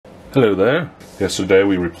Hello there. Yesterday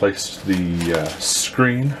we replaced the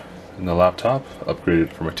screen in the laptop,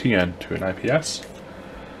 upgraded from a TN to an IPS.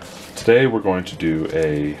 Today we're going to do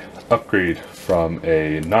a upgrade from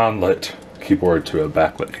a non-lit keyboard to a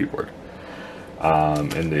backlit keyboard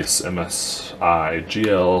in this MSI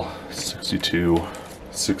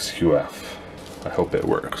GL626QF. I hope it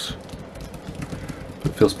works.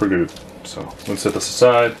 It feels pretty good. So let's set this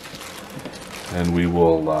aside and we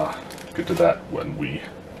will get to that when we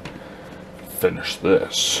finish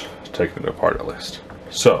this, taking it apart at least.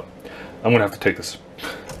 So I'm gonna have to take this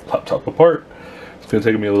laptop apart. It's gonna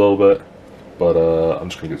take me a little bit, but I'm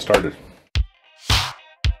just gonna get started.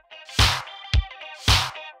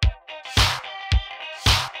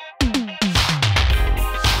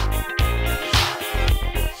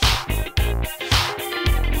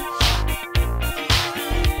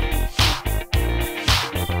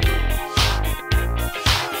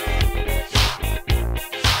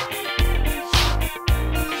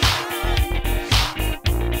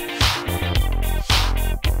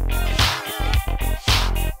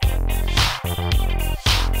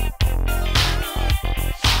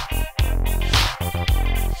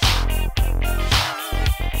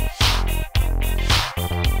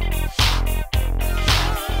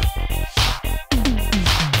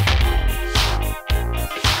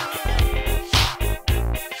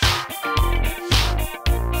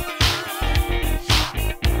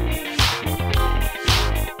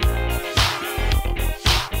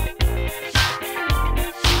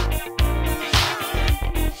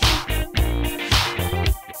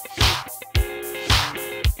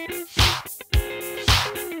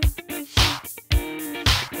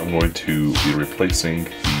 I'm going to be replacing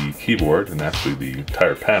the keyboard and actually the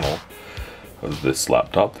entire panel of this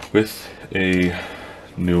laptop with a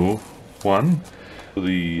new one.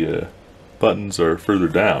 The buttons are further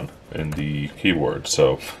down in the keyboard,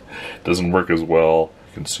 so it doesn't work as well.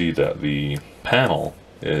 You can see that the panel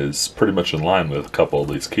is pretty much in line with a couple of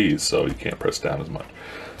these keys, so you can't press down as much.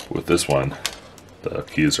 With this one, the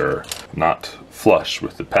keys are not flush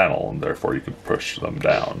with the panel, and therefore you can push them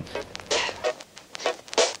down.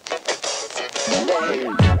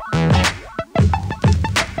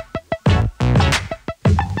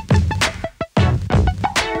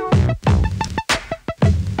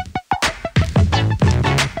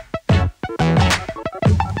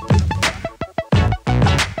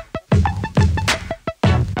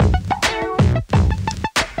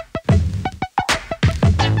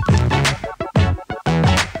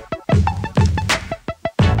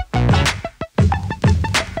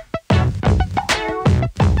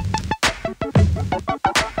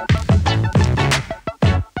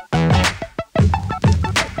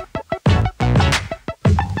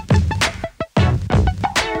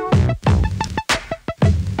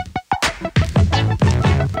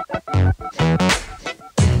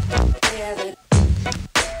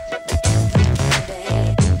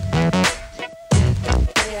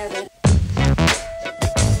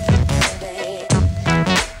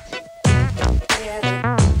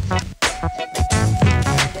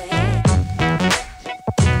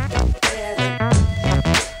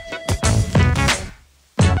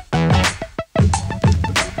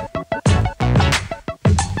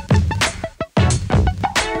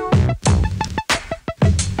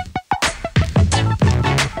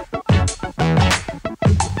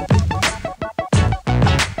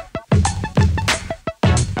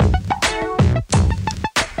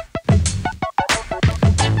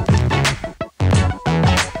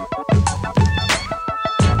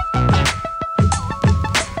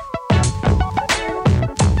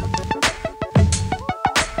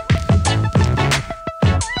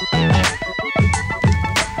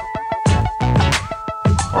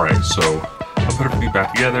 So I'll put everything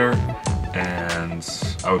back together and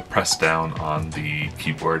I would press down on the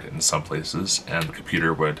keyboard in some places and the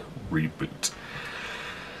computer would reboot.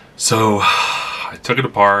 So I took it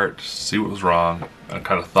apart to see what was wrong and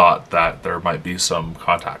kind of thought that there might be some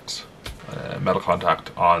contact, metal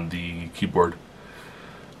contact on the keyboard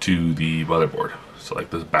to the motherboard. So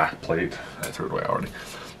like this back plate, I threw it away already.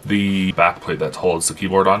 The back plate that holds the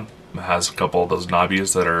keyboard on has a couple of those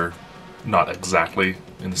knobbies that are not exactly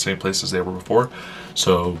in the same place as they were before,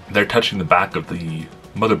 so they're touching the back of the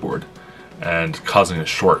motherboard and causing a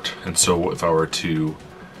short. And so if I were to,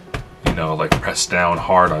 you know, like press down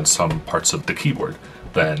hard on some parts of the keyboard,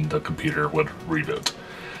 then the computer would reboot.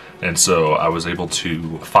 And so I was able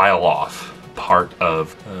to file off part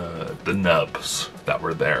of the nubs that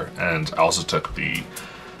were there, and I also took the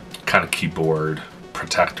kind of keyboard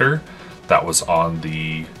protector that was on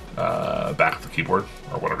the back of the keyboard,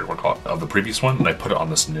 or whatever you want to call it, of the previous one, and I put it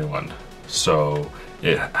on this new one. so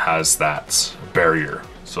it has that barrier,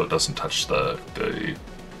 so it doesn't touch the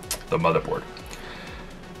motherboard,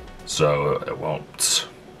 so it won't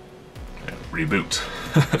reboot.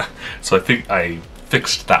 So I think I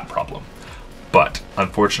fixed that problem, but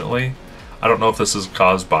unfortunately I don't know if this is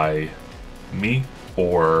caused by me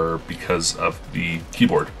or because of the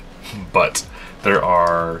keyboard, but there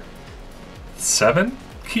are 7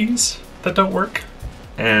 keys that don't work.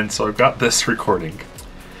 And so I've got this recording,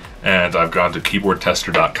 and I've gone to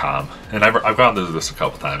keyboardtester.com, and I've gone through this a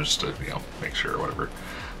couple times just to make sure or whatever.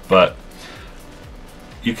 But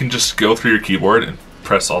you can just go through your keyboard and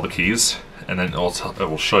press all the keys, and then it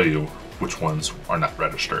will show you which ones are not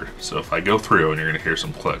registered. So if I go through, and you're gonna hear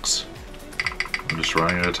some clicks, I'm just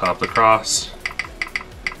running at the top of the cross,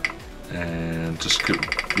 and just go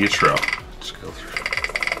each row. Just go through.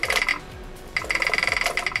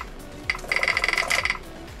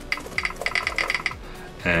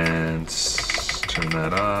 And turn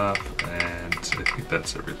that off, and I think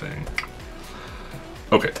that's everything.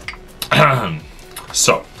 Okay,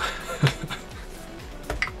 so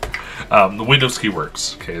the Windows key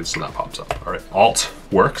works. Okay, so that pops up. All right, Alt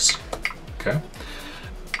works. Okay,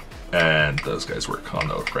 and those guys work on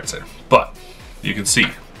the right side. But you can see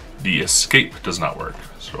the escape does not work.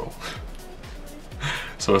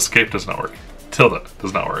 So escape does not work. Tilde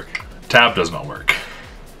does not work. Tab does not work.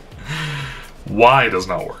 Y does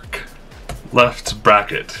not work. Left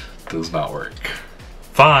bracket does not work.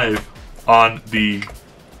 5 on the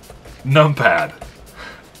numpad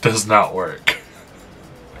does not work.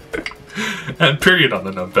 And period on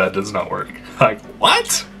the numpad does not work. Like,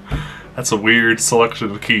 what? That's a weird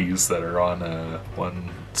selection of keys that are on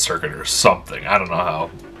one circuit or something. I don't know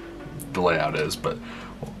how the layout is, but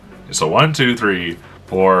so 1, 2, 3,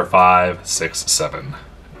 4, 5, 6, 7.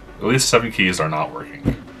 At least 7 keys are not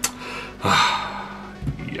working.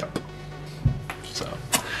 Yep. So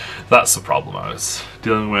that's the problem I was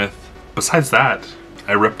dealing with. Besides that,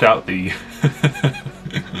 I ripped out the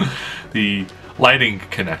the lighting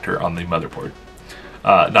connector on the motherboard.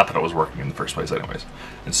 Not that it was working in the first place anyways.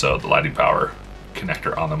 And so the lighting power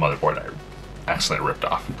connector on the motherboard I accidentally ripped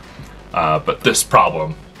off. But this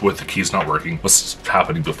problem with the keys not working was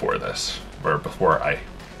happening before this, or before I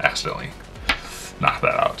accidentally knocked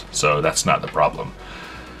that out. So that's not the problem.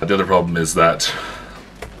 The other problem is that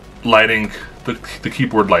lighting, the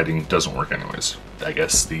keyboard lighting doesn't work anyways. I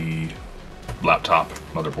guess the laptop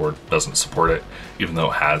motherboard doesn't support it, even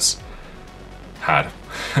though it had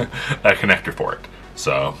a connector for it.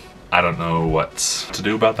 So I don't know what to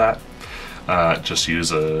do about that. Just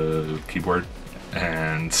use a keyboard,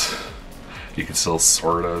 and you can still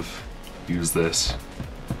sort of use this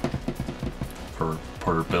for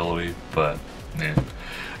portability, but man,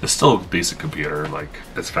 it's still a decent computer. Like,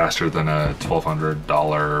 it's faster than a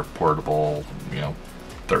 $1,200 portable,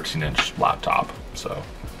 13-inch laptop. So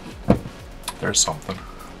there's something.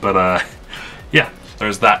 But yeah,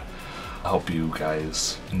 there's that. I hope you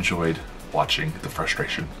guys enjoyed watching the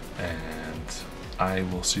frustration, and I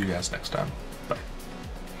will see you guys next time. Bye.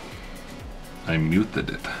 I muted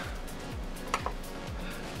it.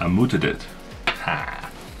 I muted it. Ha.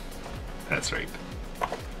 That's right.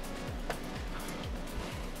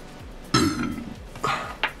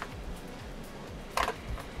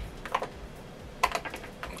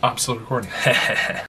 I'm still recording.